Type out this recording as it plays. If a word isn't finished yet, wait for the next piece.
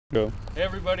Go. Hey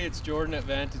everybody, it's Jordan at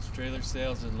Vantage Trailer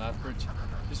Sales in Lethbridge.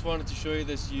 Just wanted to show you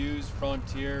this used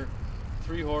Frontier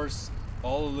 3-horse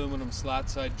all aluminum slat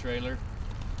side trailer.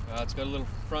 It's got a little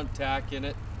front tack in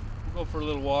it. We'll go for a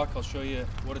little walk. I'll show you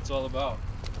what it's all about.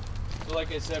 So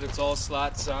like I said, it's all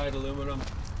slat side aluminum.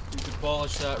 You can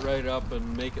polish that right up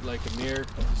and make it like a mirror.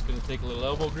 I'm just going to take a little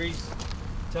elbow grease.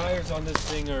 Tires on this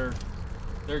thing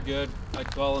they're good.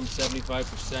 I'd call them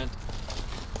 75%.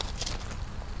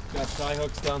 Got tie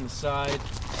hooks down the side,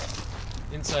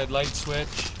 inside light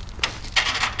switch.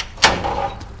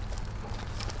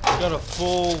 Got a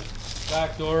full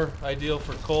back door, ideal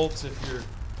for colts. If you're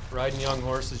riding young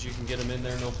horses, you can get them in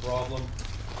there, no problem.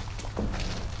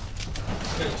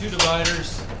 Got 2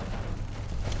 dividers,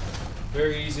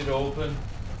 very easy to open.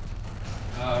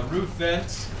 Roof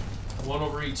vents, 1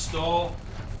 over each stall.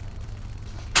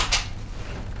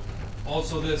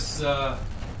 Also this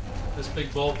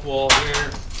big bulk wall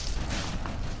here.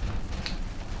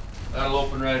 That'll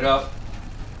open right up.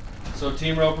 So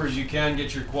team ropers, you can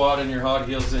get your quad and your hot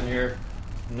heels in here.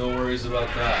 No worries about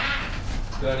that.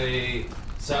 Got a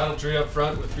saddle tray up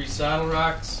front with 3 saddle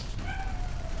racks.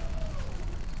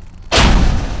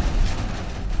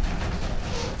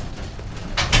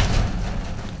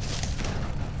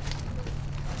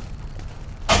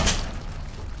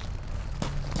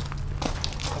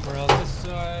 Come around this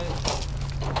side.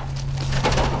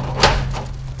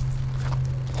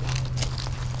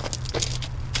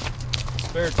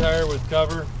 Spare tire with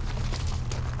cover.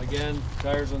 Again,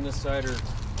 tires on this side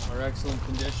are excellent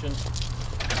condition.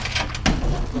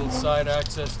 Little side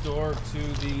access door to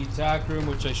the tack room,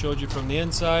 which I showed you from the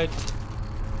inside.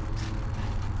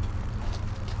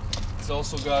 It's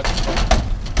also got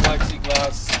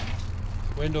plexiglass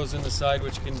windows in the side,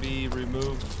 which can be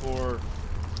removed for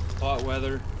hot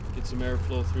weather. Get some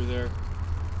airflow through there.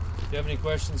 If you have any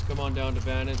questions, come on down to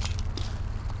Vantage.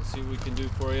 We'll see what we can do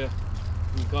for you.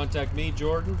 You can contact me,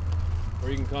 Jordan, or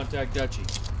you can contact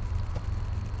Dutchie.